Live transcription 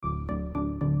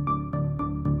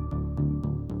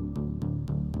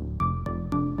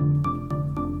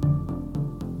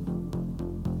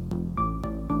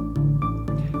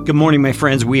Good morning, my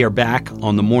friends. We are back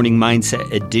on the Morning Mindset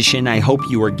Edition. I hope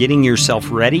you are getting yourself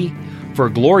ready for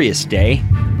a glorious day.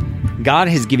 God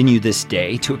has given you this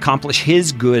day to accomplish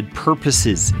His good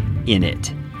purposes in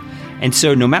it. And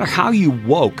so no matter how you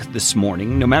woke this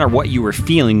morning, no matter what you were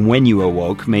feeling when you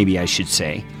awoke, maybe I should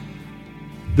say,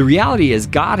 the reality is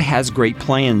God has great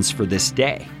plans for this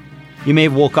day. You may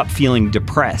have woke up feeling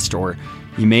depressed, or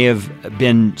you may have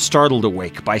been startled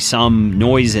awake by some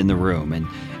noise in the room, and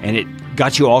it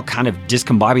got you all kind of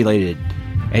discombobulated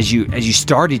as you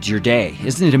started your day.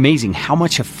 Isn't it amazing how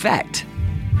much effect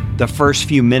the first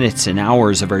few minutes and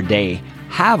hours of our day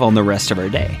have on the rest of our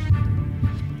day?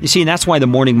 You see, and that's why the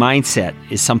morning mindset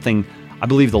is something I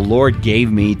believe the Lord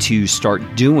gave me to start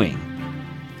doing,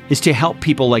 is to help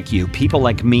people like you, people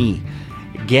like me,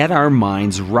 get our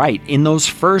minds right in those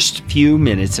first few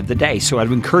minutes of the day. So I'd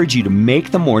encourage you to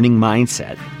make the morning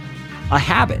mindset a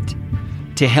habit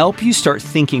to help you start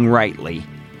thinking rightly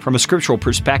from a scriptural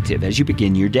perspective as you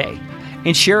begin your day,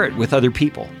 and share it with other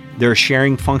people. There are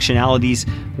sharing functionalities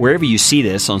wherever you see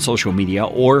this on social media,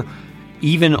 or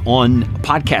even on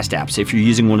podcast apps. If you're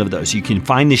using one of those, you can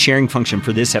find the sharing function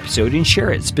for this episode and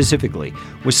share it specifically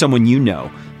with someone you know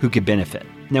who could benefit.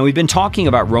 Now, we've been talking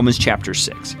about Romans chapter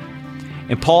 6,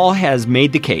 and Paul has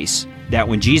made the case that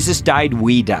when Jesus died,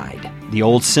 we died. The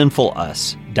old sinful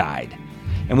us died.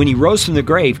 And when He rose from the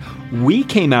grave, we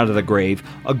came out of the grave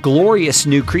a glorious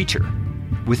new creature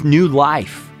with new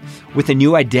life, with a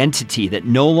new identity that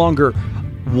no longer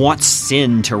wants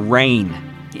sin to reign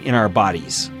in our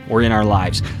bodies or in our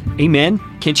lives. Amen?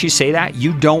 Can't you say that?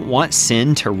 You don't want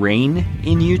sin to reign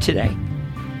in you today?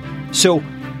 So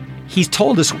He's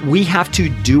told us we have to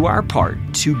do our part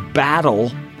to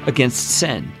battle against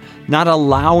sin, not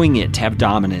allowing it to have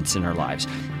dominance in our lives.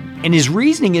 And His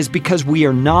reasoning is because we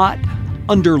are not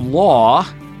under law,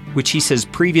 which He says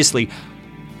previously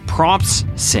prompts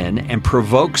sin and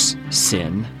provokes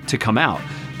sin to come out.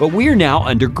 But we are now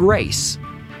under grace.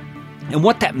 And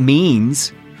what that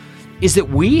means is that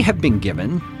we have been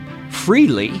given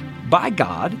freely by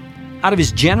God, out of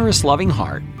His generous, loving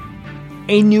heart,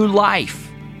 a new life.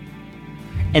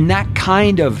 And that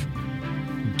kind of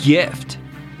gift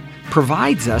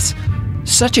provides us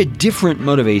such a different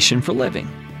motivation for living.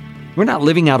 We're not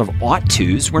living out of ought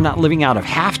tos. We're not living out of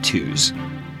have tos.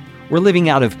 We're living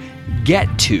out of get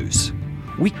tos.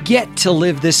 We get to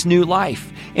live this new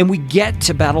life, and we get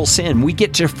to battle sin. We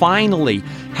get to finally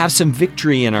have some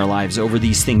victory in our lives over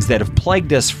these things that have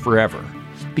plagued us forever,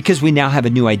 because we now have a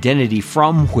new identity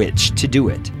from which to do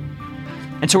it.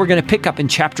 And so we're going to pick up in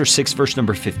chapter 6, verse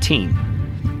number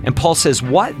 15. And Paul says,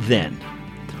 "What then?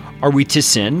 Are we to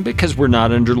sin because we're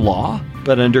not under law,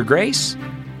 but under grace?"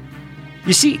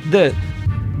 You see, the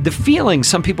feeling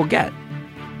some people get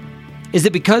is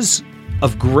that because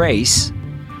of grace,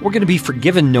 we're going to be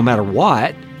forgiven no matter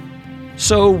what.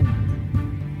 So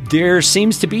there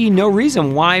seems to be no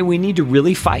reason why we need to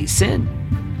really fight sin,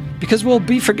 because we'll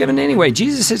be forgiven anyway.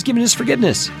 Jesus has given us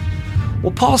forgiveness.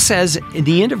 Well, Paul says in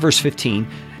the end of verse 15,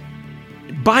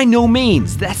 by no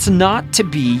means, that's not to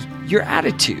be your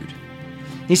attitude.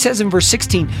 He says in verse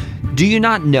 16, "Do you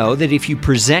not know that if you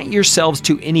present yourselves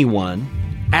to anyone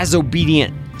as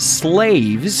obedient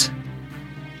slaves,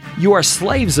 you are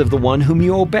slaves of the one whom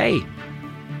you obey,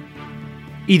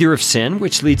 either of sin,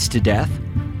 which leads to death,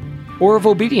 or of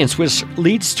obedience, which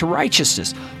leads to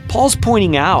righteousness?" Paul's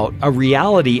pointing out a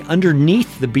reality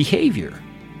underneath the behavior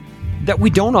that we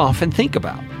don't often think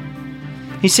about.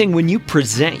 He's saying when you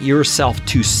present yourself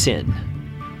to sin,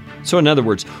 so in other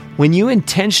words, when you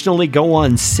intentionally go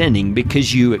on sinning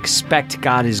because you expect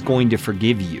God is going to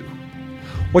forgive you,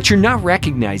 what you're not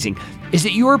recognizing is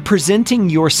that you are presenting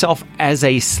yourself as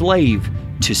a slave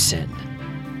to sin.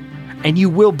 And you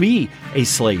will be a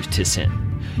slave to sin.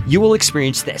 You will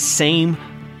experience that same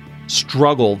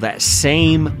struggle, that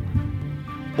same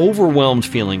overwhelmed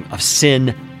feeling of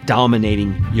sin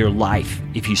dominating your life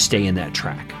if you stay in that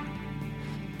track.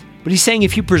 But he's saying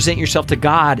if you present yourself to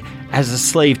God as a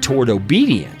slave toward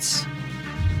obedience,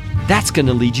 that's going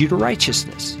to lead you to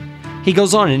righteousness. He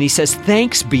goes on and he says,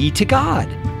 "Thanks be to God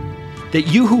that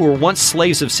you who were once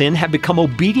slaves of sin have become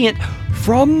obedient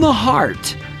from the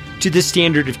heart to the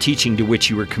standard of teaching to which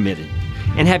you were committed.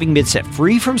 And having been set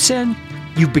free from sin,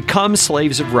 you've become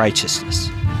slaves of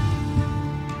righteousness."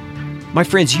 My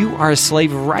friends, you are a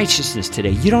slave of righteousness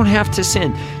today. You don't have to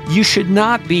sin. You should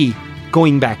not be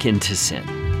going back into sin.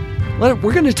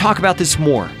 We're going to talk about this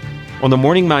more on the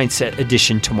Morning Mindset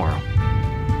Edition tomorrow.